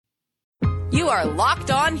You are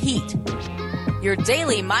Locked On Heat, your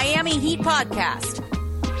daily Miami Heat podcast.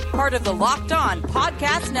 Part of the Locked On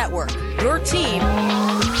Podcast Network, your team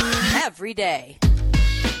every day.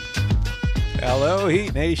 Hello,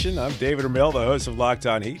 Heat Nation. I'm David Ramil, the host of Locked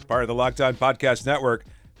On Heat, part of the Locked On Podcast Network.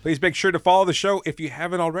 Please make sure to follow the show if you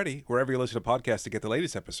haven't already, wherever you listen to podcasts to get the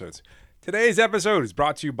latest episodes. Today's episode is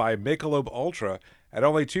brought to you by Michelob Ultra. At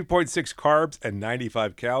only 2.6 carbs and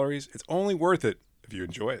 95 calories, it's only worth it if you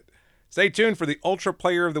enjoy it. Stay tuned for the Ultra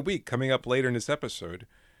Player of the Week coming up later in this episode.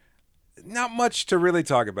 Not much to really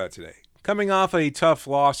talk about today. Coming off a tough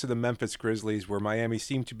loss to the Memphis Grizzlies where Miami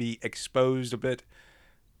seemed to be exposed a bit.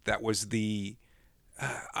 That was the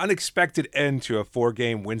unexpected end to a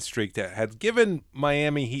 4-game win streak that had given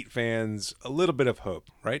Miami Heat fans a little bit of hope,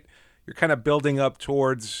 right? You're kind of building up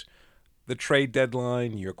towards the trade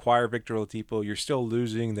deadline. You acquire Victor Oladipo. You're still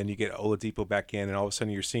losing. Then you get Oladipo back in, and all of a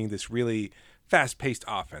sudden you're seeing this really fast-paced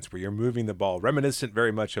offense where you're moving the ball, reminiscent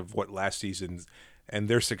very much of what last season and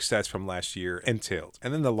their success from last year entailed.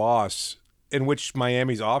 And then the loss in which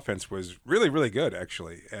Miami's offense was really, really good,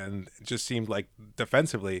 actually. And it just seemed like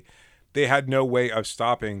defensively they had no way of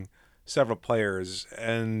stopping several players.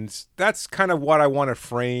 And that's kind of what I want to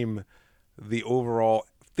frame the overall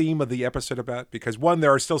theme of the episode about. Because, one,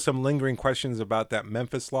 there are still some lingering questions about that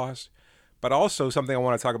Memphis loss. But also something I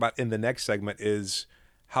want to talk about in the next segment is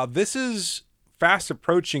how this is fast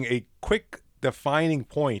approaching a quick defining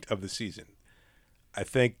point of the season. I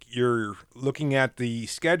think you're looking at the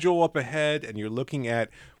schedule up ahead and you're looking at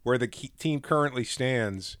where the team currently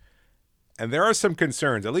stands. And there are some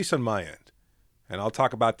concerns, at least on my end. And I'll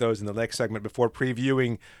talk about those in the next segment before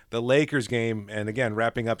previewing the Lakers game. And again,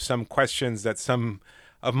 wrapping up some questions that some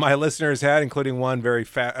of my listeners had, including one very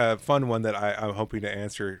fun one that I'm hoping to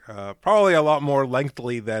answer. Probably a lot more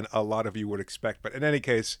lengthily than a lot of you would expect. But in any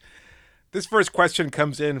case, this first question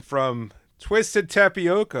comes in from Twisted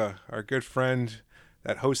Tapioca, our good friend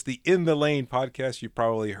that hosts the In the Lane podcast. You've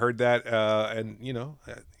probably heard that. And, you know,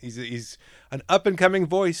 he's an up-and-coming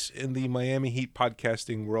voice in the Miami Heat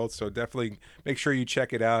podcasting world, so definitely make sure you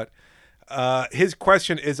check it out. His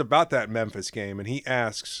question is about that Memphis game, and he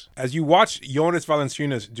asks, as you watched Jonas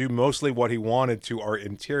Valanciunas do mostly what he wanted to our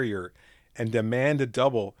interior and demand a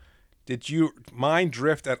double, did you mind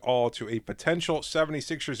drift at all to a potential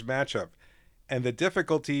 76ers matchup and the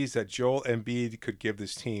difficulties that Joel Embiid could give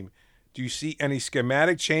this team? Do you see any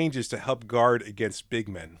schematic changes to help guard against big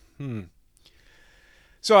men?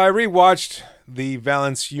 So I rewatched the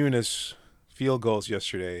Valanciunas field goals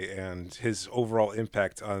yesterday and his overall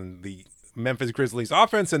impact on the Memphis Grizzlies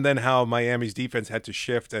offense, and then how Miami's defense had to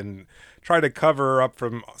shift and try to cover up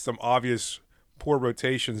from some obvious poor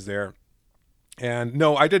rotations there. And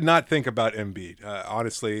no, I did not think about Embiid.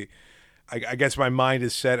 Honestly, I guess my mind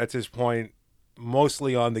is set at this point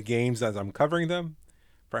mostly on the games as I'm covering them.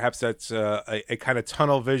 Perhaps that's a kind of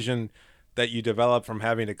tunnel vision that you develop from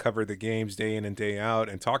having to cover the games day in and day out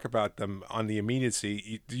and talk about them on the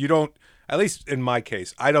immediacy. You don't, at least in my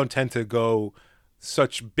case, I don't tend to go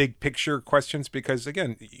such big picture questions because,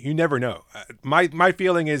 again, you never know. My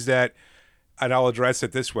feeling is that, and I'll address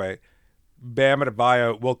it this way, Bam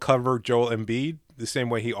Adebayo will cover Joel Embiid the same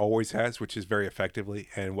way he always has, which is very effectively.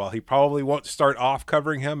 And while he probably won't start off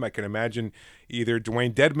covering him, I can imagine either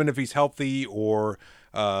Dwayne Dedmon, if he's healthy, or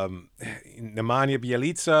Nemanja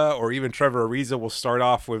Bjelica, or even Trevor Ariza will start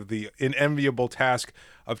off with the unenviable task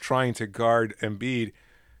of trying to guard Embiid.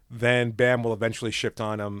 Then Bam will eventually shift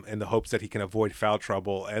on him in the hopes that he can avoid foul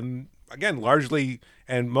trouble and, again, largely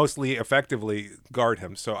and mostly effectively guard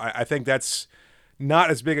him. So I think that's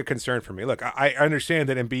not as big a concern for me. Look, I understand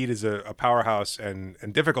that Embiid is a powerhouse and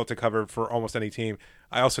difficult to cover for almost any team.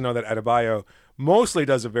 I also know that Adebayo mostly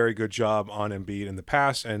does a very good job on Embiid in the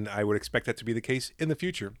past, and I would expect that to be the case in the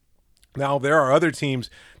future. Now, there are other teams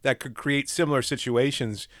that could create similar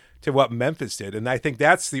situations to what Memphis did, and I think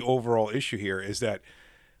that's the overall issue here is that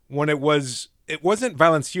when it wasn't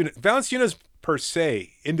Valanciunas per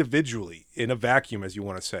se, individually, in a vacuum, as you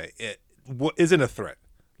want to say, it isn't a threat.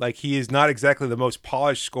 Like, he is not exactly the most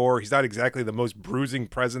polished scorer. He's not exactly the most bruising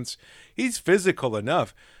presence. He's physical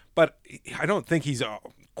enough, but I don't think he's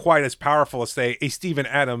quite as powerful as, say, a Steven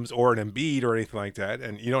Adams or an Embiid or anything like that,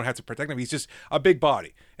 and you don't have to protect him. He's just a big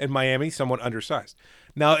body. In Miami, somewhat undersized.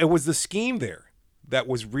 Now, it was the scheme there that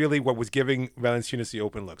was really what was giving Valanciunas the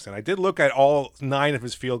open looks. And I did look at all 9 of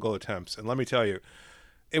his field goal attempts, and let me tell you,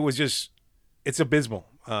 it's abysmal.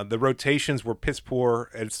 The rotations were piss poor.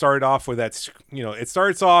 And it started off with that, it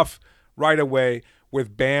starts off right away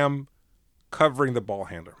with Bam covering the ball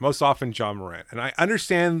handler, most often John Morant. And I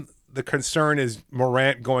understand the concern is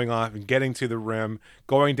Morant going off and getting to the rim,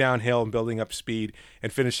 going downhill and building up speed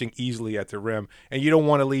and finishing easily at the rim. And you don't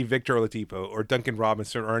want to leave Victor Oladipo or Duncan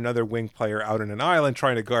Robinson or another wing player out in an island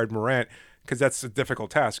trying to guard Morant, because that's a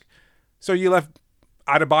difficult task. So you left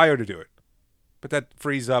Adebayo to do it. But that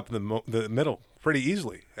frees up the middle pretty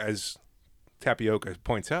easily, as Tapioca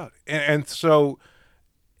points out. And so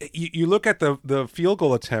you look at the field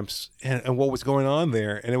goal attempts and what was going on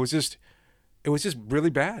there, and it was just really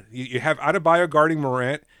bad. You have Adebayo guarding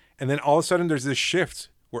Morant, and then all of a sudden there's this shift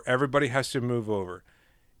where everybody has to move over.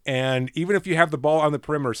 And even if you have the ball on the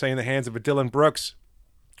perimeter, say in the hands of a Dylan Brooks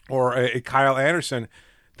or a Kyle Anderson,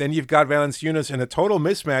 then you've got Valanciunas in a total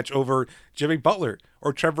mismatch over Jimmy Butler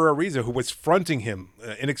or Trevor Ariza, who was fronting him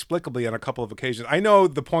inexplicably on a couple of occasions. I know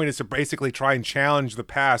the point is to basically try and challenge the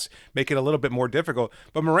pass, make it a little bit more difficult,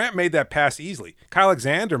 but Morant made that pass easily. Kyle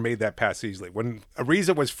Alexander made that pass easily. When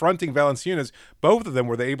Ariza was fronting Valanciunas, both of them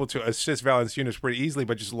were able to assist Valanciunas pretty easily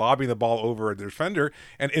by just lobbing the ball over a defender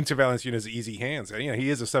and into Valanciunas' easy hands. And, he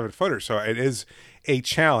is a 7-footer, so it is a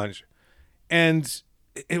challenge. And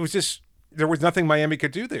it was just, there was nothing Miami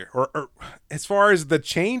could do there. Or as far as the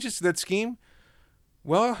changes to that scheme,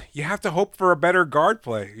 well, you have to hope for a better guard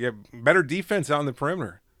play. You have better defense out on the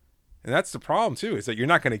perimeter. And that's the problem, too, is that you're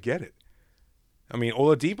not going to get it. I mean,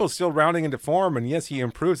 Oladipo's still rounding into form, and yes, he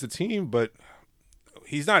improves the team, but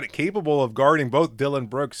he's not capable of guarding both Dylan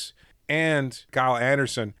Brooks and Kyle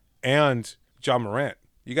Anderson and John Morant.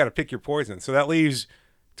 You got to pick your poison. So that leaves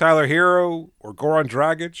Tyler Hero or Goran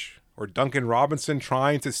Dragic or Duncan Robinson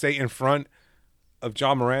trying to stay in front of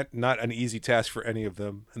John Morant. Not an easy task for any of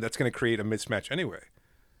them, and that's going to create a mismatch anyway.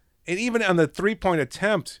 And even on the three-point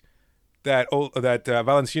attempt that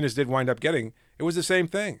Valanciunas did wind up getting, it was the same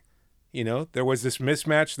thing. There was this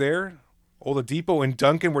mismatch there. Oladipo and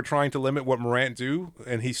Duncan were trying to limit what Morant do,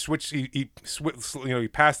 and he switched. He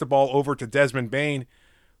passed the ball over to Desmond Bane,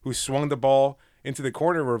 who swung the ball into the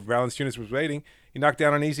corner where Valanciunas was waiting. He knocked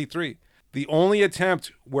down an easy three. The only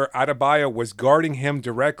attempt where Adebayo was guarding him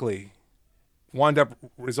directly wound up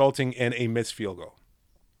resulting in a missed field goal.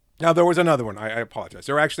 Now, there was another one. I apologize.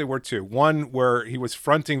 There actually were two. One where he was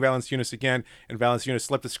fronting Valanciunas again, and Valanciunas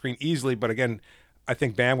slipped the screen easily. But again, I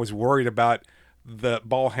think Bam was worried about the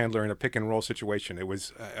ball handler in a pick-and-roll situation. It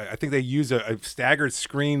was, I think they used a staggered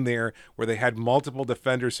screen there where they had multiple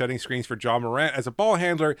defenders setting screens for John Morant. As a ball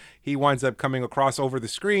handler, he winds up coming across over the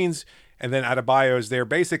screens, and then Adebayo is there,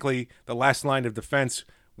 basically the last line of defense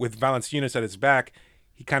with Valanciunas at his back.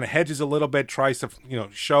 He kind of hedges a little bit, tries to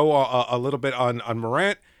show a little bit on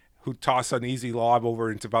Morant, who tossed an easy lob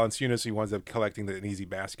over into Valanciunas. He winds up collecting an easy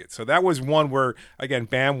basket. So that was one where, again,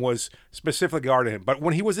 Bam was specifically guarding him. But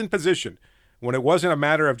when he was in position, when it wasn't a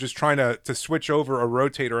matter of just trying to switch over or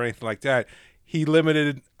rotate or anything like that, he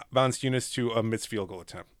limited Valanciunas to a missed field goal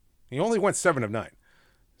attempt. He only went 7 of 9.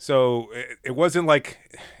 So it wasn't like,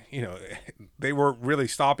 they were really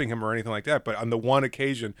stopping him or anything like that. But on the one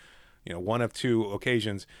occasion, one of two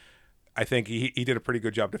occasions, I think he did a pretty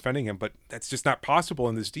good job defending him, but that's just not possible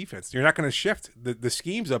in this defense. You're not going to shift the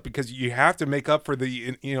schemes up because you have to make up for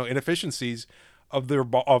the inefficiencies of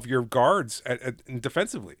your guards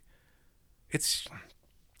defensively.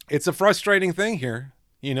 It's a frustrating thing here,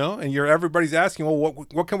 and everybody's asking, well,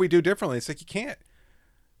 what can we do differently? It's like you can't.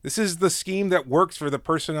 This is the scheme that works for the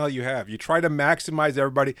personnel you have. You try to maximize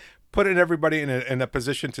everybody, put everybody in a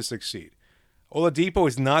position to succeed. Oladipo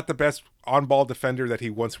is not the best on-ball defender that he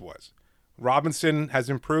once was. Robinson has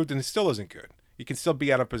improved and still isn't good. He can still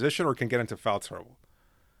be out of position or can get into foul trouble.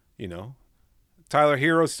 Tyler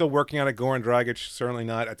Hero is still working on it. Goran Dragic, certainly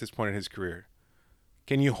not at this point in his career.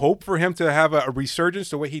 Can you hope for him to have a resurgence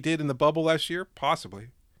the way he did in the bubble last year? Possibly.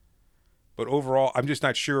 But overall, I'm just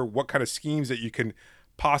not sure what kind of schemes that you can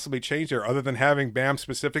possibly change there other than having Bam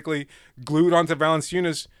specifically glued onto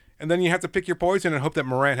Valanciunas, and then you have to pick your poison and hope that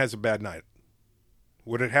Morant has a bad night.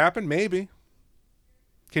 Would it happen? Maybe.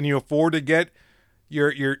 Can you afford to get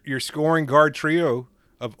your scoring guard trio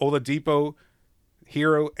of Oladipo,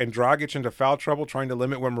 Hero, and Dragic into foul trouble trying to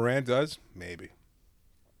limit what Morant does? Maybe.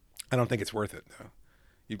 I don't think it's worth it, though.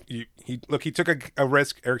 He took a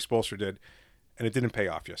risk, Eric Spoelstra did, and it didn't pay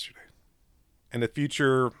off yesterday. And the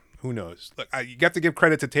future, who knows? Look, you have to give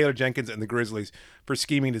credit to Taylor Jenkins and the Grizzlies for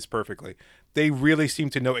scheming this perfectly. They really seem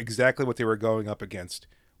to know exactly what they were going up against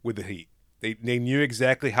with the Heat. They knew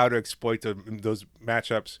exactly how to exploit those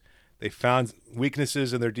matchups. They found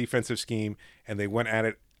weaknesses in their defensive scheme, and they went at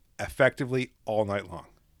it effectively all night long.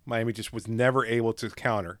 Miami just was never able to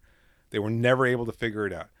counter. They were never able to figure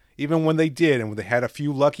it out. Even when they did, and when they had a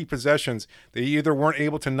few lucky possessions, they either weren't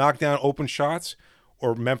able to knock down open shots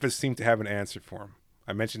or Memphis seemed to have an answer for them.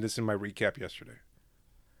 I mentioned this in my recap yesterday.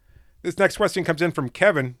 This next question comes in from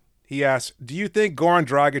Kevin. He asks, do you think Goran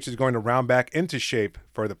Dragic is going to round back into shape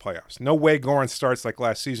for the playoffs? No way Goran starts like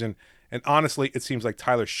last season, and honestly, it seems like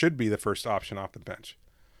Tyler should be the first option off the bench.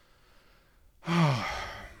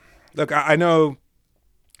 Look, I know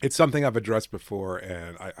it's something I've addressed before,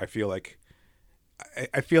 and I feel like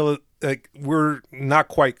we're not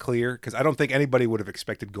quite clear because I don't think anybody would have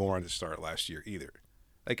expected Goran to start last year either.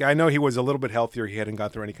 Like, I know he was a little bit healthier. He hadn't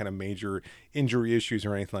gone through any kind of major injury issues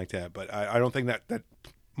or anything like that, but I don't think that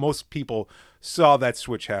most people saw that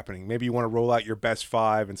switch happening. Maybe you want to roll out your best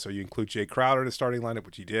five, and so you include Jay Crowder in the starting lineup,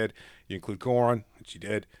 which he did. You include Goran, which he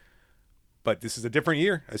did. But this is a different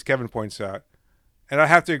year, as Kevin points out. And I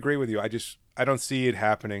have to agree with you. I don't see it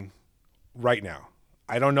happening right now.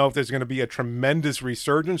 I don't know if there's going to be a tremendous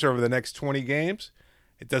resurgence over the next 20 games.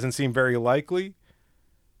 It doesn't seem very likely.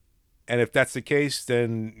 And if that's the case,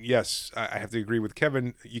 then yes, I have to agree with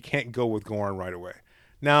Kevin. You can't go with Goran right away.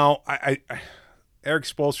 Now, Eric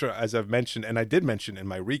Spoelstra, as I've mentioned, and I did mention in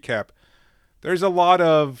my recap, there's a lot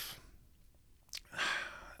of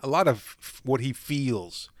what he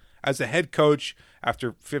feels as a head coach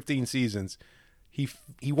after 15 seasons.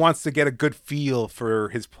 He wants to get a good feel for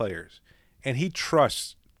his players, and he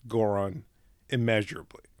trusts Goran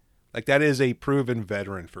immeasurably. Like, that is a proven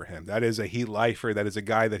veteran for him. That is a Heat lifer. That is a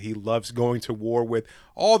guy that he loves going to war with.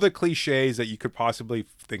 All the cliches that you could possibly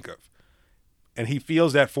think of. And he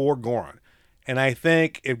feels that for Goran. And I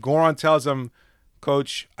think if Goran tells him,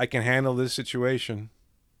 Coach, I can handle this situation,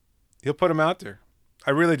 he'll put him out there.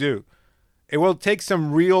 I really do. It will take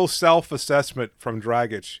some real self-assessment from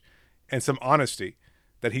Dragic and some honesty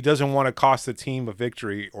that he doesn't want to cost the team a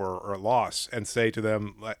victory or a loss and say to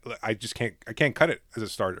them, I can't cut it as a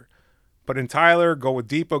starter. But in Tyler, go with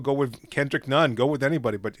Depot, go with Kendrick Nunn, go with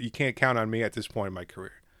anybody, but you can't count on me at this point in my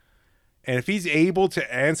career. And if he's able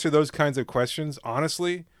to answer those kinds of questions,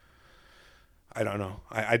 honestly, I don't know.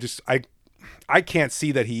 I can't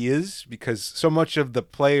see that he is, because so much of the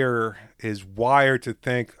player is wired to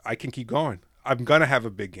think, I can keep going. I'm going to have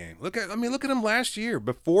a big game. Look at him last year.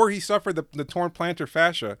 Before he suffered the torn plantar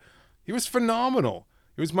fascia, he was phenomenal.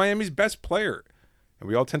 He was Miami's best player. And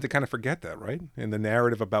we all tend to kind of forget that, right? In the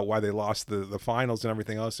narrative about why they lost the finals and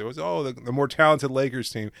everything else, it was, the more talented Lakers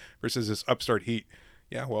team versus this upstart Heat.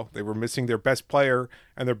 Yeah, well, they were missing their best player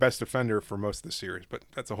and their best defender for most of the series, but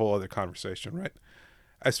that's a whole other conversation, right?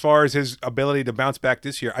 As far as his ability to bounce back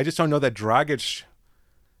this year, I just don't know that Dragic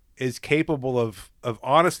is capable of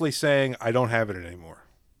honestly saying, I don't have it anymore.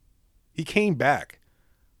 He came back.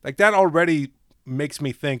 Like, that already makes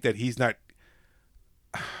me think that he's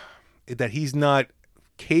not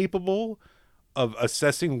capable of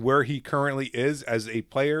assessing where he currently is as a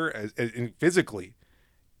player, as physically,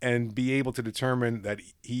 and be able to determine that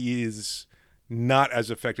he is not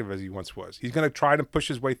as effective as he once was. He's going to try to push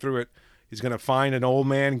his way through it. He's going to find an old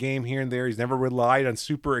man game here and there. He's never relied on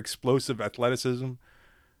super explosive athleticism,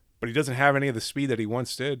 but he doesn't have any of the speed that he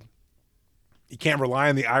once did. He can't rely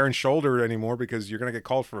on the iron shoulder anymore because you're going to get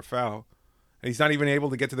called for a foul. And he's not even able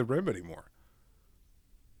to get to the rim anymore.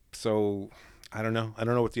 So I don't know. I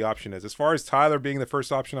don't know what the option is. As far as Tyler being the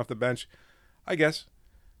first option off the bench, I guess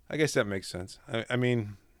that makes sense. I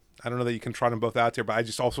mean, I don't know that you can trot them both out there, but I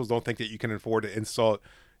just also don't think that you can afford to insult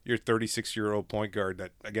your 36-year-old point guard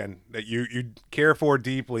that you care for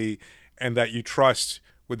deeply and that you trust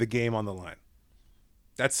with the game on the line.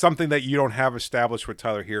 That's something that you don't have established with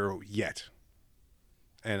Tyler Herro yet.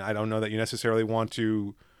 And I don't know that you necessarily want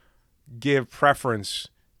to give preference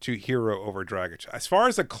to Herro over Dragic. As far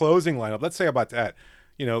as the closing lineup, let's say about that,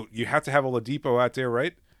 you have to have Oladipo out there,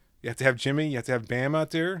 right? You have to have Jimmy. You have to have Bam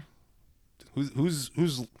out there. Who's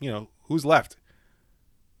left?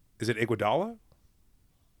 Is it Iguodala?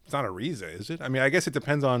 It's not Ariza, is it? I mean, I guess it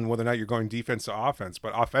depends on whether or not you're going defense to offense.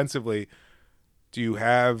 But offensively, do you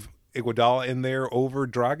have Iguodala in there over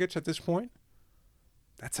Dragic at this point?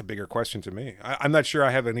 That's a bigger question to me. I'm not sure I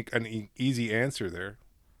have an easy answer there.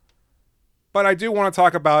 But I do want to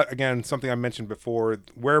talk about, again, something I mentioned before,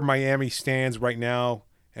 where Miami stands right now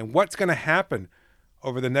and what's going to happen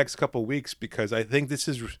over the next couple of weeks, because I think this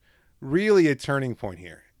is really a turning point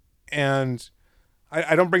here. And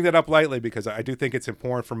I don't bring that up lightly, because I do think it's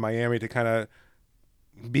important for Miami to kind of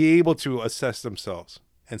be able to assess themselves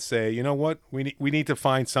and say, you know what, we need to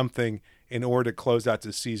find something in order to close out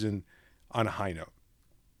this season on a high note.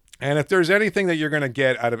 And if there's anything that you're going to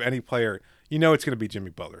get out of any player, it's going to be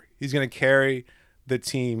Jimmy Butler. He's going to carry the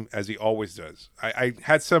team as he always does. I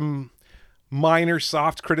had some minor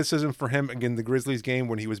soft criticism for him against the Grizzlies game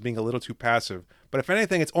when he was being a little too passive. But if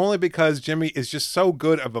anything, it's only because Jimmy is just so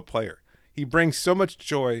good of a player. He brings so much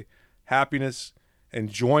joy, happiness,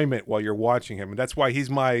 enjoyment while you're watching him. And that's why he's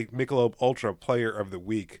my Michelob Ultra Player of the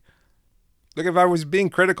Week. Look, if I was being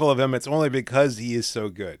critical of him, it's only because he is so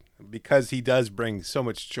good, because he does bring so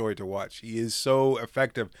much joy to watch. He is so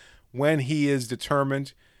effective when he is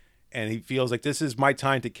determined and he feels like this is my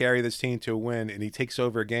time to carry this team to a win, and he takes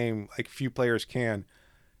over a game like few players can.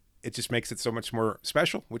 It just makes it so much more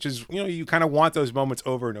special, which is, you kind of want those moments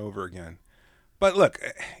over and over again. But look,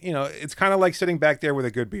 it's kind of like sitting back there with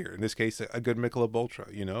a good beer. In this case, a good Michelob Ultra,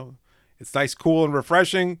 It's nice, cool, and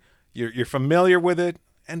refreshing. You're familiar with it.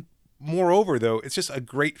 And moreover, though, it's just a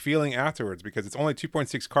great feeling afterwards because it's only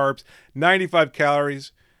 2.6 carbs, 95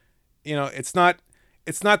 calories. It's not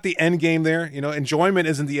the end game there. Enjoyment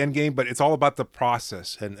isn't the end game, but it's all about the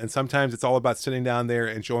process. And sometimes it's all about sitting down there,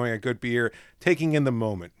 enjoying a good beer, taking in the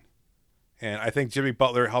moment. And I think Jimmy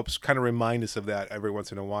Butler helps kind of remind us of that every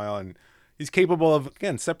once in a while. And he's capable of,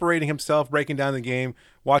 again, separating himself, breaking down the game,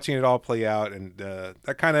 watching it all play out. And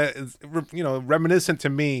that kind of is, reminiscent to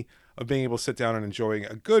me of being able to sit down and enjoying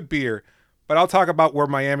a good beer. But I'll talk about where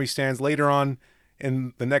Miami stands later on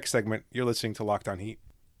in the next segment. You're listening to Locked On Heat.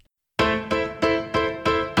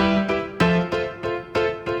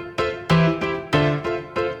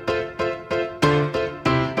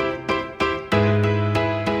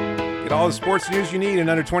 All the sports news you need in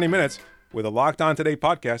under 20 minutes with a Locked On Today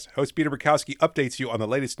podcast. Host Peter Bukowski updates you on the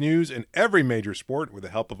latest news in every major sport with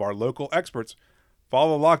the help of our local experts.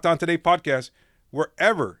 Follow the Locked On Today podcast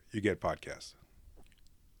wherever you get podcasts.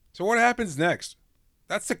 So what happens next?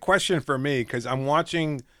 That's the question for me, because I'm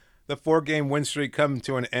watching the 4-game win streak come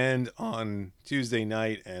to an end on Tuesday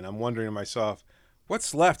night, and I'm wondering to myself,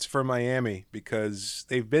 what's left for Miami? Because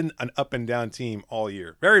they've been an up and down team all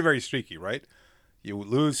year. Very, very streaky, right? You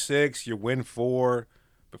lose 6, you win 4.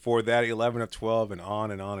 Before that, 11 of 12, and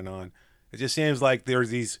on and on and on. It just seems like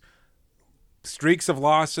there's these streaks of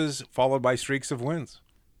losses followed by streaks of wins.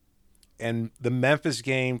 And the Memphis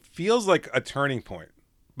game feels like a turning point.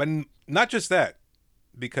 But not just that,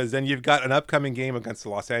 because then you've got an upcoming game against the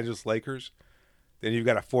Los Angeles Lakers. Then you've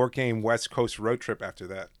got a 4-game West Coast road trip after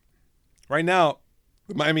that. Right now,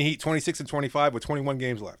 the Miami Heat 26 and 25 with 21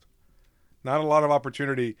 games left. Not a lot of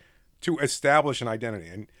opportunity to establish an identity.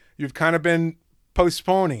 And you've kind of been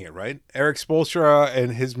postponing it, right? Eric Spoelstra in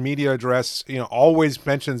his media address, always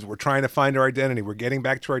mentions we're trying to find our identity. We're getting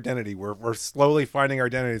back to our identity. We're slowly finding our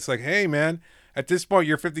identity. It's like, hey, man, at this point,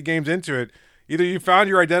 you're 50 games into it. Either you found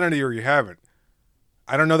your identity or you haven't.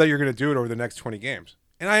 I don't know that you're going to do it over the next 20 games.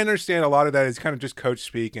 And I understand a lot of that is kind of just coach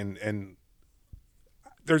speak. And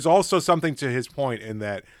there's also something to his point in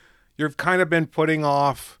that you've kind of been putting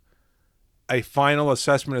off a final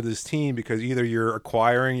assessment of this team because either you're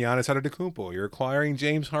acquiring Giannis Antetokounmpo, you're acquiring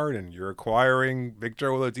James Harden, you're acquiring Victor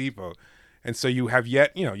Oladipo. And so you have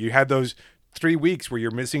you had those 3 weeks where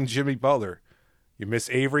you're missing Jimmy Butler. You miss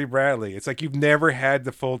Avery Bradley. It's like you've never had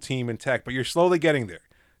the full team intact, but you're slowly getting there.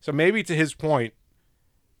 So maybe to his point,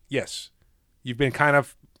 yes, you've been kind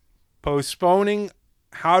of postponing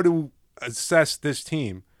how to assess this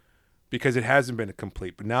team because it hasn't been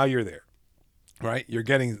complete, but now you're there. Right? You're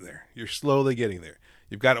getting there. You're slowly getting there.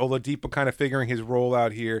 You've got Oladipo kind of figuring his role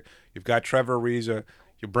out here. You've got Trevor Ariza.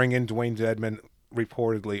 You bring in Dwayne Dedmon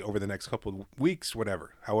reportedly over the next couple of weeks,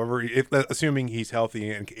 whatever. However, assuming he's healthy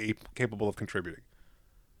and capable of contributing.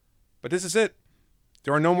 But this is it.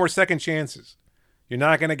 There are no more second chances. You're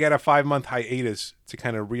not going to get a 5-month hiatus to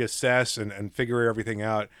kind of reassess and figure everything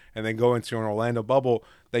out and then go into an Orlando bubble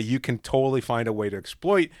that you can totally find a way to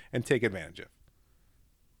exploit and take advantage of.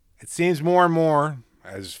 It seems more and more,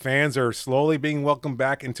 as fans are slowly being welcomed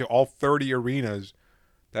back into all 30 arenas,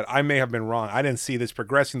 that I may have been wrong. I didn't see this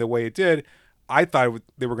progressing the way it did. I thought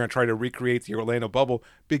they were going to try to recreate the Orlando bubble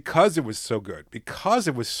because it was so good, because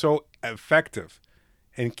it was so effective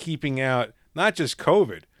in keeping out not just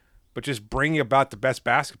COVID, but just bringing about the best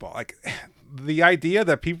basketball. Like the idea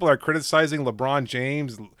that people are criticizing LeBron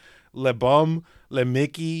James, LeBum,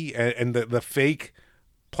 LeMickey, and the fake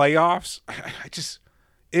playoffs,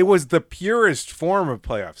 it was the purest form of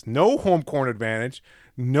playoffs. No home court advantage,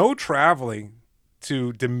 no traveling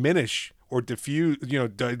to diminish or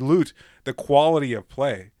dilute the quality of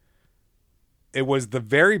play. It was the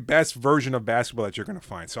very best version of basketball that you're going to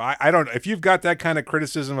find. So I don't, if you've got that kind of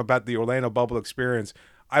criticism about the Orlando bubble experience,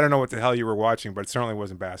 I don't know what the hell you were watching, but it certainly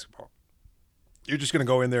wasn't basketball. You're just going to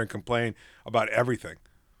go in there and complain about everything.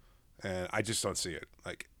 And I just don't see it.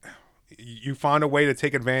 Like, you found a way to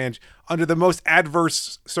take advantage under the most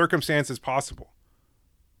adverse circumstances possible.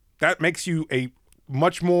 That makes you a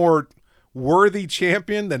much more worthy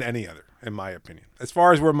champion than any other, in my opinion. As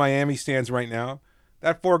far as where Miami stands right now,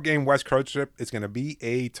 that 4-game West Coast trip is going to be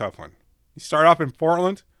a tough one. You start off in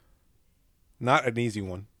Portland, Not an easy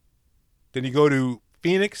one. Then you go to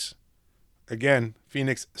Phoenix. Again,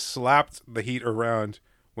 Phoenix slapped the Heat around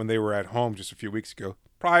when they were at home just a few weeks ago,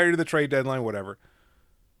 prior to the trade deadline, whatever.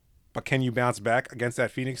 But can you bounce back against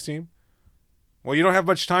that Phoenix team? Well, you don't have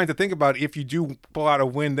much time to think about if you do pull out a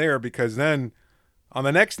win there, because then on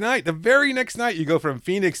the next night, the very next night, you go from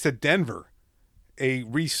Phoenix to Denver, a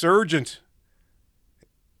resurgent,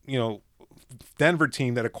 Denver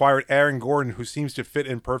team that acquired Aaron Gordon, who seems to fit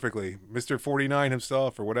in perfectly. Mr. 49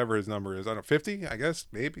 himself, or whatever his number is. I don't know, 50, I guess,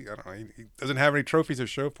 maybe. I don't know. He doesn't have any trophies to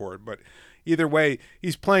show for it, but either way,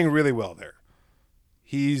 he's playing really well there.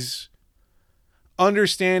 He's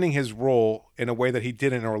understanding his role in a way that he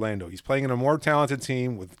did in Orlando. He's playing in a more talented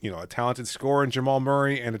team with, a talented scorer in Jamal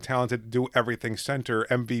Murray and a talented do-everything center,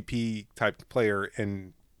 MVP-type player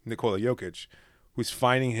in Nikola Jokic, who's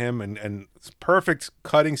finding him and perfect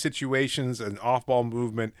cutting situations and off-ball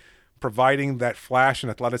movement, providing that flash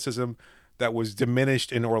and athleticism that was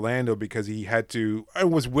diminished in Orlando because he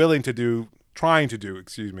was trying to do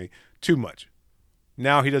too much.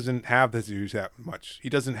 Now he doesn't have to do that much. He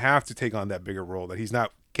doesn't have to take on that bigger role that he's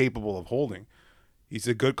not capable of holding. He's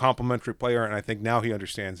a good complementary player, and I think now he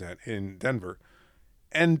understands that in Denver.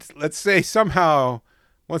 And let's say somehow,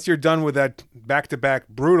 once you're done with that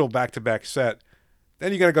brutal back-to-back set,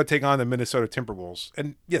 then you got to go take on the Minnesota Timberwolves.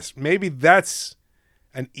 And yes, maybe that's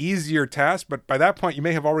an easier task, but by that point, you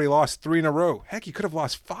may have already lost 3 in a row. Heck, you could have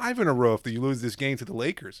lost 5 in a row if you lose this game to the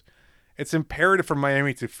Lakers. It's imperative for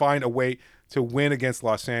Miami to find a way to win against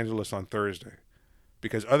Los Angeles on Thursday,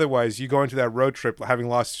 because otherwise you go into that road trip having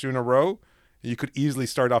lost 2 in a row, you could easily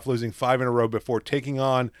start off losing 5 in a row before taking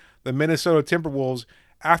on the Minnesota Timberwolves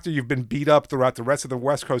after you've been beat up throughout the rest of the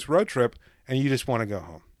West Coast road trip and you just want to go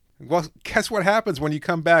home. Well, guess what happens when you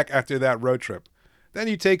come back after that road trip? Then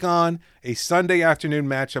you take on a Sunday afternoon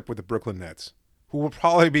matchup with the Brooklyn Nets, who will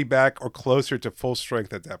probably be back or closer to full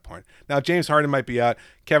strength at that point. Now, James Harden might be out.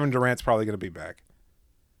 Kevin Durant's probably going to be back.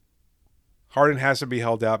 Harden has to be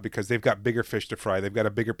held out because they've got bigger fish to fry. They've got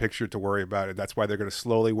a bigger picture to worry about. And that's why they're going to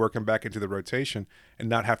slowly work him back into the rotation and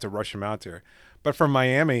not have to rush him out there. But for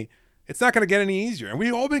Miami, it's not going to get any easier. And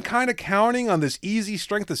we've all been kind of counting on this easy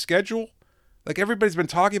strength of schedule. Like everybody's been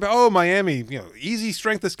talking about, Miami, easy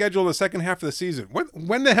strength of schedule in the second half of the season.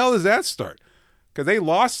 When the hell does that start? Because they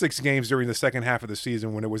lost 6 games during the second half of the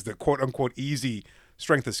season when it was the quote-unquote easy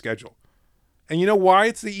strength of schedule. And you know why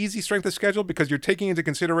it's the easy strength of schedule? Because you're taking into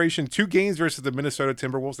consideration 2 games versus the Minnesota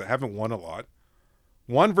Timberwolves that haven't won a lot.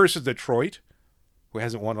 1 versus Detroit, who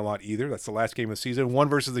hasn't won a lot either. That's the last game of the season. 1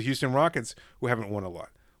 versus the Houston Rockets, who haven't won a lot.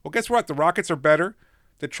 Well, guess what? The Rockets are better.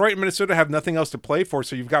 Detroit and Minnesota have nothing else to play for,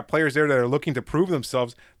 so you've got players there that are looking to prove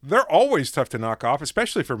themselves. They're always tough to knock off,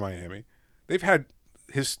 especially for Miami. They've had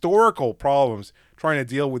historical problems trying to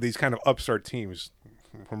deal with these kind of upstart teams.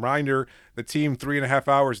 Reminder, the team 3.5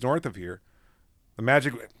 hours north of here. The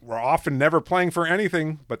Magic were often never playing for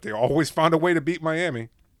anything, but they always found a way to beat Miami.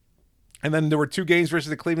 And then there were 2 games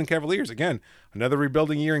versus the Cleveland Cavaliers. Again, another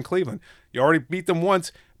rebuilding year in Cleveland. You already beat them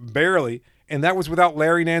once, barely, and that was without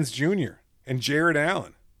Larry Nance Jr. and Jared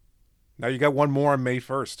Allen. Now you got 1 more on May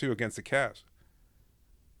 1st, too, against the Cavs.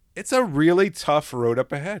 It's a really tough road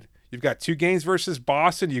up ahead. You've got 2 games versus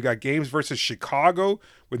Boston. You got games versus Chicago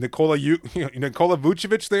with Nikola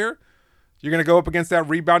Vucevic there. You're going to go up against that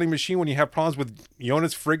rebounding machine when you have problems with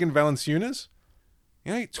Jonas friggin' Valanciunas.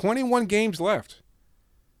 21 games left.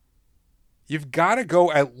 You've got to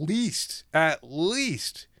go at least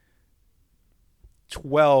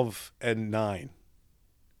 12-9.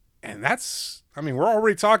 And that's, we're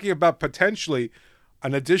already talking about potentially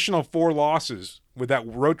an additional 4 losses with that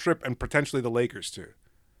road trip and potentially the Lakers too.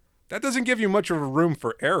 That doesn't give you much of a room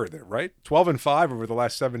for error there, right? 12-5 over the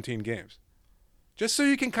last 17 games. Just so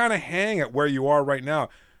you can kind of hang at where you are right now.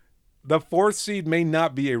 The 4th seed may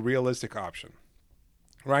not be a realistic option.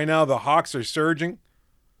 Right now, the Hawks are surging.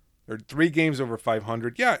 They're 3 games over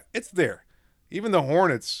 500. Yeah, it's there. Even the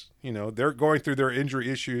Hornets, they're going through their injury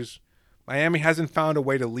issues. Miami hasn't found a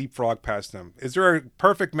way to leapfrog past them. Is there a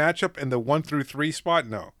perfect matchup in the 1 through 3 spot?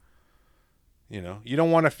 No. You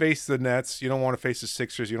don't want to face the Nets. You don't want to face the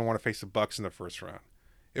Sixers. You don't want to face the Bucks in the first round.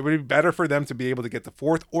 It would be better for them to be able to get the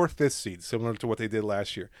 4th or 5th seed, similar to what they did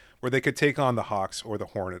last year, where they could take on the Hawks or the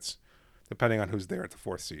Hornets, depending on who's there at the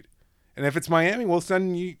 4th seed. And if it's Miami, well,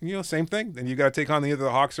 then, same thing. Then you got to take on either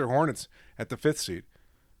the Hawks or Hornets at the 5th seed.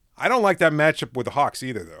 I don't like that matchup with the Hawks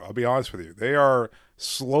either, though. I'll be honest with you. They are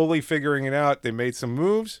slowly figuring it out. They made some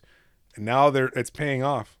moves, and now it's paying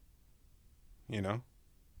off.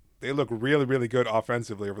 They look really, really good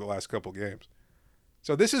offensively over the last couple games.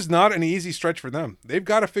 So this is not an easy stretch for them. They've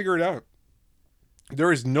got to figure it out.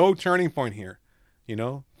 There is no turning point here.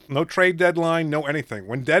 No trade deadline, no anything.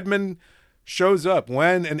 When Dedmon shows up,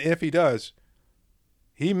 when and if he does,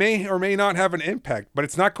 he may or may not have an impact, but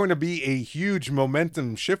it's not going to be a huge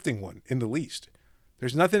momentum shifting one in the least.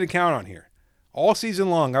 There's nothing to count on here. All season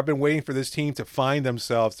long, I've been waiting for this team to find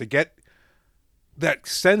themselves, to get that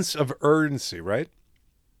sense of urgency, right?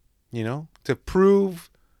 To prove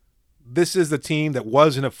this is the team that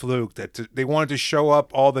wasn't a fluke, that they wanted to show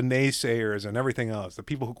up all the naysayers and everything else, the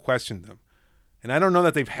people who questioned them. And I don't know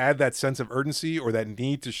that they've had that sense of urgency or that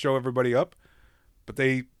need to show everybody up, but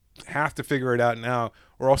they have to figure it out now,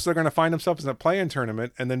 or else they're going to find themselves in a play-in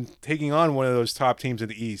tournament and then taking on one of those top teams in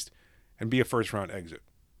the East and be a first-round exit.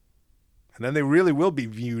 And then they really will be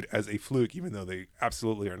viewed as a fluke, even though they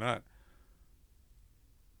absolutely are not.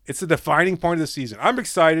 It's the defining point of the season. I'm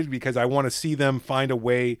excited because I want to see them find a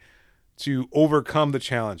way to overcome the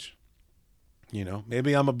challenge.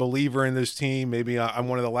 Maybe I'm a believer in this team. Maybe I'm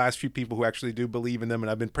one of the last few people who actually do believe in them, and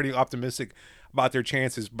I've been pretty optimistic about their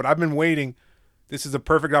chances. But I've been waiting. This is a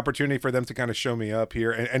perfect opportunity for them to kind of show me up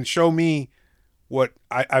here and show me what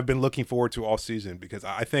I've been looking forward to all season, because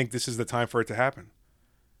I think this is the time for it to happen.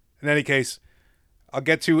 In any case, I'll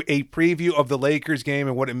get to a preview of the Lakers game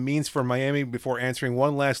and what it means for Miami before answering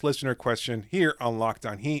one last listener question here on Locked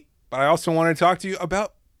On Heat. But I also want to talk to you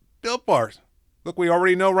about Built Bars. Look, we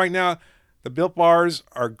already know right now the Built Bars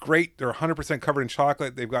are great. They're 100% covered in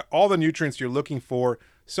chocolate. They've got all the nutrients you're looking for.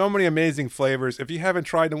 So many amazing flavors. If you haven't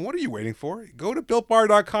tried them, what are you waiting for? Go to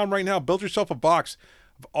BuiltBar.com right now. Build yourself a box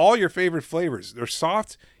of all your favorite flavors. They're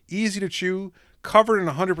soft, easy to chew, covered in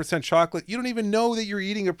 100% chocolate. You don't even know that you're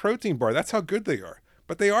eating a protein bar. That's how good they are.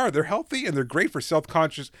 But they are. They're healthy, and they're great for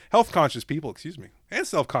health-conscious people, and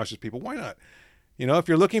self-conscious people. Why not? If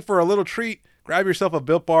you're looking for a little treat, grab yourself a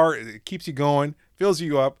Built Bar. It keeps you going, fills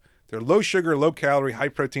you up. They're low sugar, low calorie, high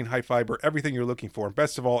protein, high fiber, everything you're looking for. And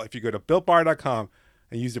best of all, if you go to BuiltBar.com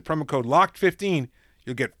and use the promo code LOCKED15,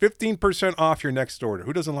 you'll get 15% off your next order.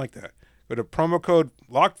 Who doesn't like that? Go to promo code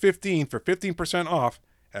LOCKED15 for 15% off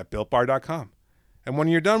at BuiltBar.com. And when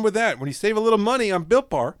you're done with that, when you save a little money on Built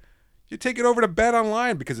Bar, you take it over to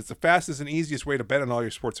BetOnline, because it's the fastest and easiest way to bet on all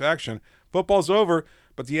your sports action. Football's over,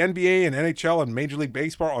 but the NBA and NHL and Major League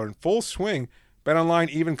Baseball are in full swing. BetOnline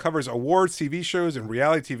even covers awards, TV shows, and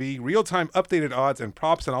reality TV, real-time updated odds and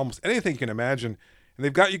props on almost anything you can imagine. And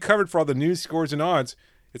they've got you covered for all the news, scores, and odds.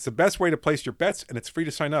 It's the best way to place your bets, and it's free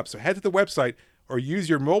to sign up. So head to the website or use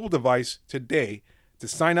your mobile device today to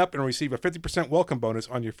sign up and receive a 50% welcome bonus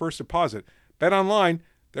on your first deposit. BetOnline,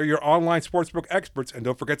 they're your online sportsbook experts, and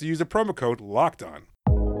don't forget to use the promo code LOCKEDON.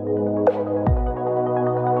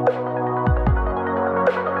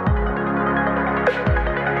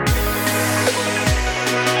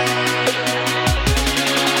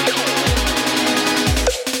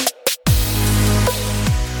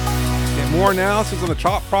 More analysis on the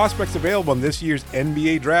top prospects available in this year's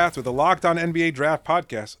NBA Draft with the Locked On NBA Draft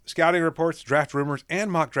podcast. Scouting reports, draft rumors,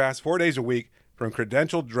 and mock drafts 4 days a week from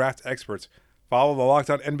credentialed draft experts. Follow the Locked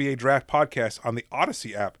On NBA Draft podcast on the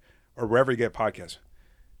Odyssey app or wherever you get podcasts.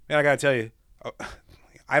 Man, I got to tell you,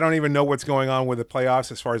 I don't even know what's going on with the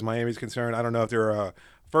playoffs as far as Miami's concerned. I don't know if they're a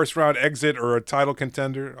first-round exit or a title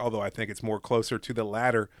contender, although I think it's more closer to the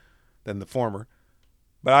latter than the former.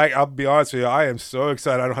 But I'll be honest with you, I am so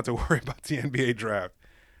excited I don't have to worry about the NBA Draft.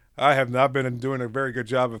 I have not been doing a very good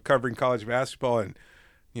job of covering college basketball and,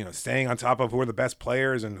 staying on top of who are the best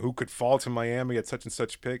players and who could fall to Miami at such and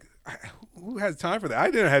such pick. Who has time for that?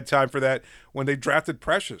 I didn't have time for that when they drafted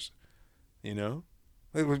Precious. We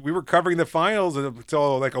were covering the finals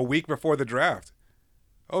until like a week before the draft.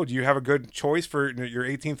 Oh, do you have a good choice for your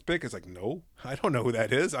 18th pick? It's like, no, I don't know who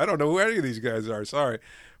that is. I don't know who any of these guys are. Sorry.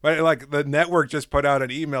 But like the network just put out an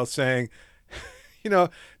email saying,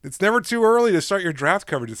 it's never too early to start your draft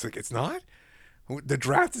coverage. It's like, it's not? The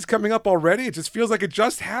draft is coming up already. It just feels like it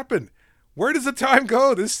just happened. Where does the time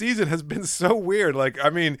go? This season has been so weird.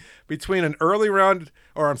 Between an early round,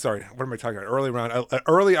 early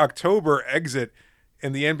October exit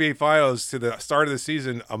in the NBA Finals to the start of the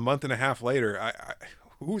season a month and a half later,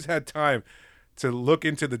 who's had time to look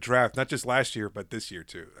into the draft, not just last year, but this year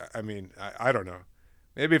too? I don't know.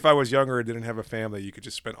 Maybe if I was younger and didn't have a family, you could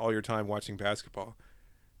just spend all your time watching basketball.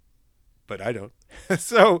 But I don't.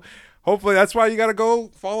 So hopefully that's why you got to go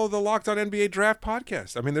follow the Locked On NBA Draft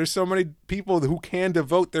podcast. There's so many people who can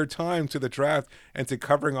devote their time to the draft and to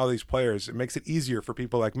covering all these players. It makes it easier for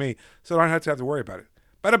people like me, so I don't have to worry about it.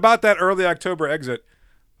 But about that early October exit,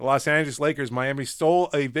 the Los Angeles Lakers, Miami stole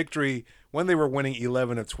a victory when they were winning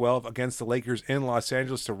 11 of 12 against the Lakers in Los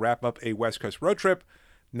Angeles to wrap up a West Coast road trip.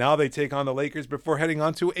 Now they take on the Lakers before heading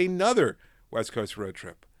on to another West Coast road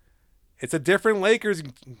trip. It's a different Lakers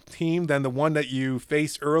team than the one that you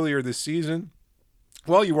faced earlier this season.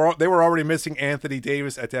 Well, they were already missing Anthony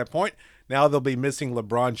Davis at that point. Now they'll be missing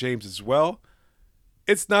LeBron James as well.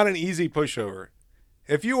 It's not an easy pushover.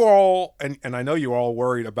 If you all, and I know you're all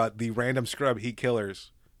worried about the random scrub Heat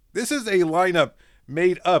killers, this is a lineup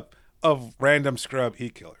made up of random scrub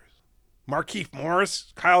Heat killers. Markieff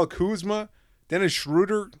Morris, Kyle Kuzma, Dennis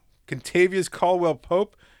Schroeder, Kentavious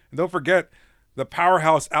Caldwell-Pope, and don't forget the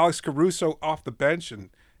powerhouse Alex Caruso off the bench, and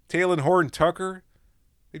Talen Horton-Tucker.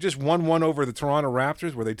 They just won one over the Toronto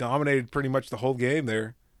Raptors where they dominated pretty much the whole game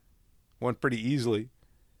there. Won pretty easily.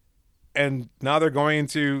 And now they're going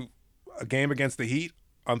into a game against the Heat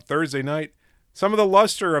on Thursday night. Some of the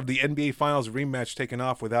luster of the NBA Finals rematch taken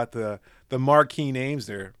off without the marquee names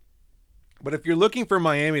there. But if you're looking for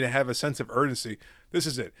Miami to have a sense of urgency, this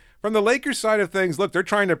is it. From the Lakers side of things, look, they're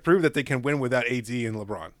trying to prove that they can win without AD and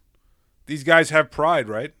LeBron. These guys have pride,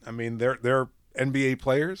 right? I mean, they're NBA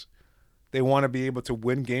players. They want to be able to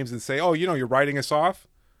win games and say, oh, you're writing us off?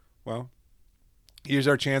 Well, here's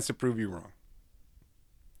our chance to prove you wrong.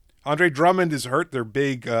 Andre Drummond is hurt, their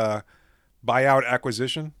big buyout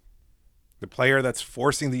acquisition. The player that's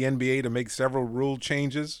forcing the NBA to make several rule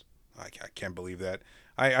changes. I can't believe that.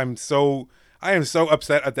 I am so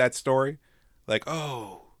upset at that story. Like,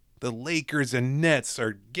 oh, the Lakers and Nets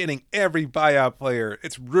are getting every buyout player.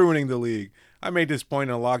 It's ruining the league. I made this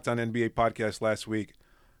point in a Locked On NBA podcast last week.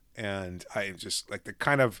 And I just like the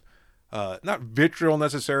kind of, not vitriol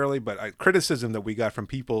necessarily, but criticism that we got from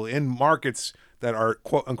people in markets that are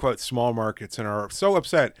quote unquote small markets and are so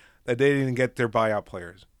upset that they didn't get their buyout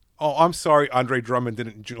players. Oh, I'm sorry Andre Drummond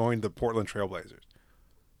didn't join the Portland Trailblazers.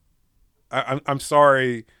 I'm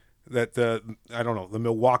sorry that the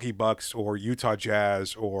Milwaukee Bucks or Utah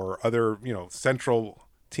Jazz or other, central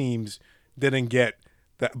teams didn't get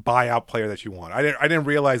that buyout player that you want. I didn't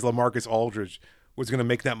realize LaMarcus Aldridge was going to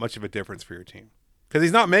make that much of a difference for your team. Because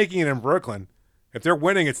he's not making it in Brooklyn. If they're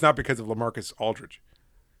winning, it's not because of LaMarcus Aldridge.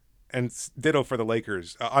 And ditto for the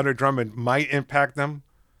Lakers. Andre Drummond might impact them,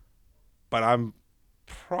 but I'm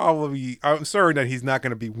certain that he's not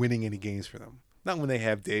going to be winning any games for them. Not when they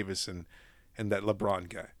have Davis and that LeBron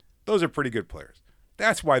guy. Those are pretty good players.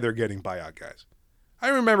 That's why they're getting buyout guys. I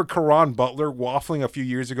remember Caron Butler waffling a few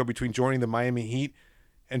years ago between joining the Miami Heat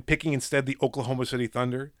and picking instead the Oklahoma City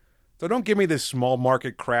Thunder. So don't give me this small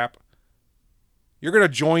market crap. You're going to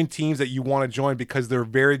join teams that you want to join because they're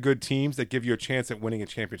very good teams that give you a chance at winning a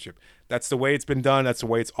championship. That's the way it's been done. That's the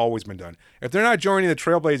way it's always been done. If they're not joining the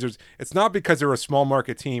Trailblazers, it's not because they're a small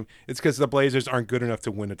market team. It's because the Blazers aren't good enough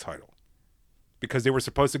to win a title. Because they were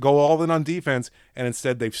supposed to go all in on defense, and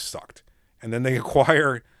instead they've sucked. And then they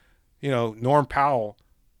acquire, Norm Powell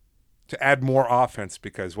to add more offense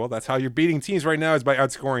because, well, that's how you're beating teams right now is by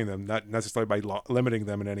outscoring them, not necessarily by limiting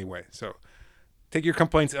them in any way. So take your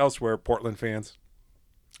complaints elsewhere, Portland fans.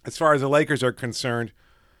 As far as the Lakers are concerned,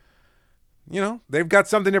 they've got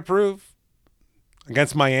something to prove.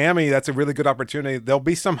 Against Miami, that's a really good opportunity. There'll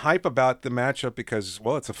be some hype about the matchup because,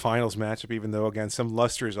 well, it's a finals matchup, even though, again, some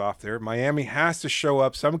luster is off there. Miami has to show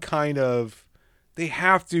up they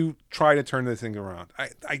have to try to turn this thing around.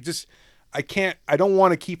 I can't, I don't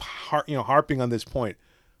want to keep harping on this point,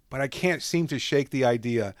 but I can't seem to shake the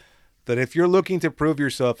idea that if you're looking to prove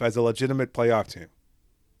yourself as a legitimate playoff team,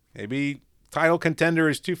 maybe title contender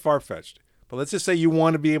is too far-fetched, but let's just say you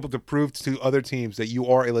want to be able to prove to other teams that you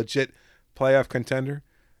are a legit playoff contender,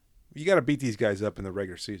 you got to beat these guys up in the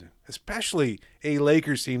regular season, especially a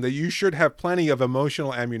Lakers team that you should have plenty of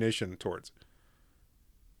emotional ammunition towards.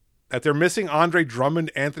 That they're missing Andre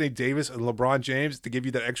Drummond, Anthony Davis, and LeBron James to give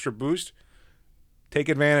you that extra boost, take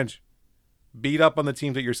advantage. Beat up on the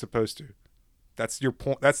teams that you're supposed to. That's your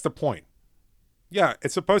point. That's the point. Yeah,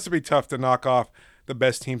 it's supposed to be tough to knock off the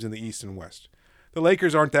best teams in the East and West. The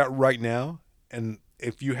Lakers aren't that right now, and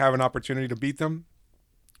if you have an opportunity to beat them,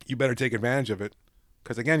 you better take advantage of it.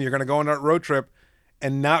 Because, again, you're going to go on that road trip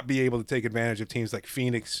and not be able to take advantage of teams like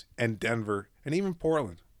Phoenix and Denver and even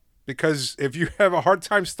Portland. Because if you have a hard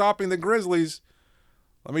time stopping the Grizzlies,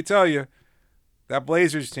 let me tell you, that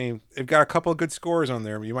Blazers team, they've got a couple of good scorers on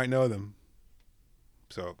there. You might know them.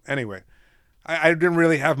 So, anyway, I didn't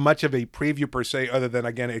really have much of a preview per se other than,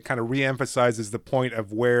 again, it kind of reemphasizes the point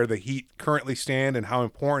of where the Heat currently stand and how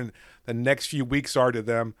important the next few weeks are to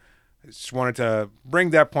them. I just wanted to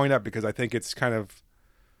bring that point up because I think it's kind of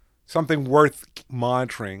something worth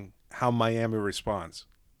monitoring how Miami responds.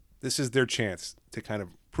 This is their chance to kind of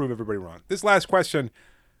prove everybody wrong. This last question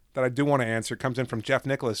that I do want to answer comes in from Jeff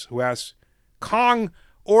Nicholas, who asks, Kong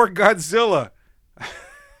or Godzilla?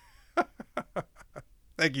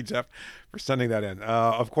 Thank you, Jeff, for sending that in.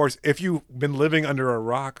 Of course, if you've been living under a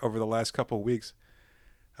rock over the last couple of weeks,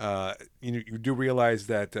 you do realize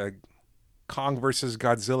that Kong vs.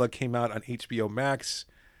 Godzilla came out on HBO Max.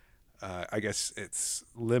 I guess it's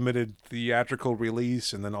limited theatrical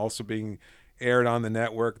release and then also being aired on the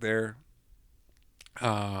network there.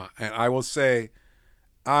 And I will say,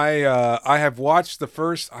 I have watched the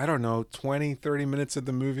first, 20, 30 minutes of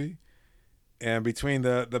the movie. And between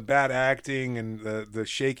the bad acting and the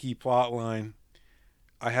shaky plot line,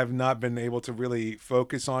 I have not been able to really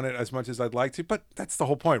focus on it as much as I'd like to. But that's the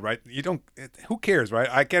whole point, right? Who cares, right?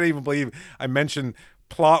 I can't even believe I mentioned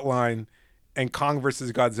plot line and Kong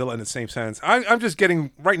versus Godzilla in the same sentence. I'm just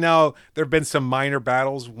getting, right now, there have been some minor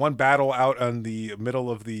battles. One battle out on the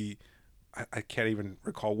middle of the, I can't even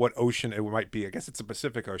recall what ocean it might be. I guess it's the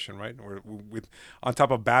Pacific Ocean, right? Or with on top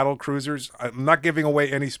of battle cruisers. I'm not giving away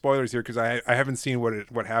any spoilers here because I haven't seen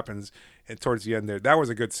what happens towards the end there. That was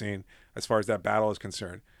a good scene as far as that battle is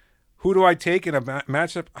concerned. Who do I take in a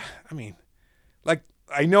matchup? I mean, like,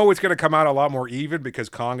 I know it's going to come out a lot more even because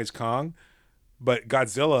Kong is Kong, but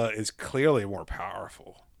Godzilla is clearly more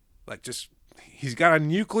powerful. Like, just, he's got a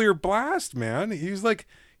nuclear blast, man. He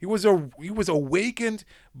was awakened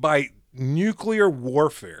by nuclear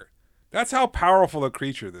warfare. That's how powerful a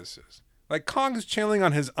creature this is. Like, Kong's chilling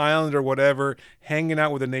on his island or whatever, hanging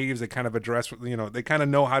out with the natives. They kind of address, they kind of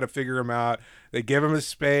know how to figure him out. They give him his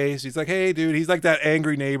space. He's like, hey, dude, he's like that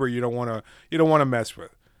angry neighbor you don't want to mess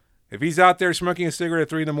with. If he's out there smoking a cigarette at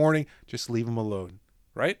 3 a.m, just leave him alone,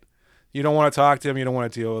 right? You don't want to talk to him. You don't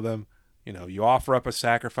want to deal with him. You offer up a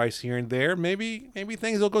sacrifice here and there. Maybe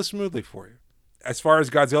things will go smoothly for you. As far as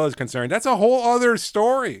Godzilla is concerned, that's a whole other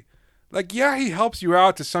story. Like, yeah, he helps you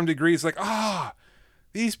out to some degree. It's like,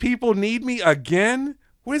 these people need me again?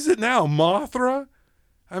 What is it now, Mothra?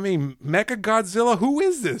 I mean, Mechagodzilla? Who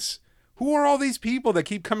is this? Who are all these people that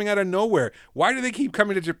keep coming out of nowhere? Why do they keep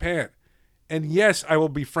coming to Japan? And yes, I will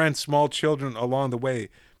befriend small children along the way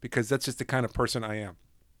because that's just the kind of person I am.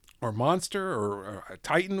 Or monster or a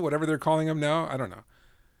titan, whatever they're calling him now. I don't know.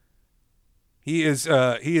 He is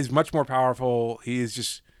much more powerful. He is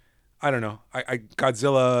just, I don't know.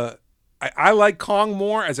 Godzilla... I like Kong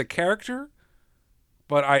more as a character,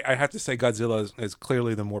 but I have to say Godzilla is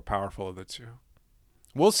clearly the more powerful of the two.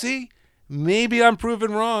 We'll see. Maybe I'm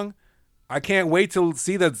proven wrong. I can't wait to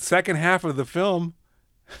see the second half of the film.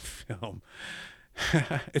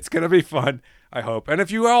 It's going to be fun, I hope. And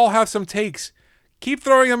if you all have some takes, keep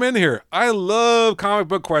throwing them in here. I love comic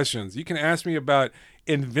book questions. You can ask me about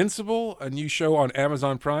Invincible, a new show on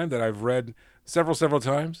Amazon Prime that I've read several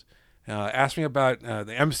times. Ask me about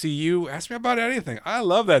the MCU. Ask me about anything. I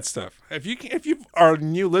love that stuff. If you are a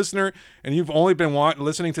new listener and you've only been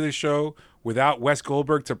listening to this show without Wes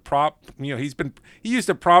Goldberg to prompt, he used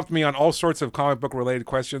to prompt me on all sorts of comic book related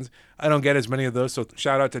questions. I don't get as many of those. So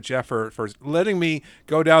shout out to Jeff for letting me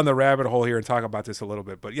go down the rabbit hole here and talk about this a little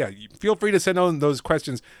bit. But yeah, feel free to send on those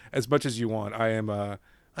questions as much as you want. I'm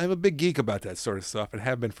a big geek about that sort of stuff and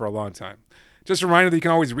have been for a long time. Just a reminder that you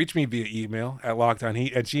can always reach me via email at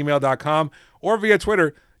lockedonheat@gmail.com or via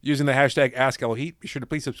Twitter using the hashtag AskLHeat. Be sure to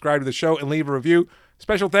please subscribe to the show and leave a review.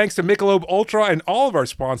 Special thanks to Michelob Ultra and all of our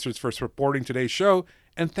sponsors for supporting today's show.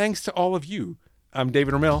 And thanks to all of you. I'm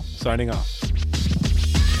David Ramil, signing off.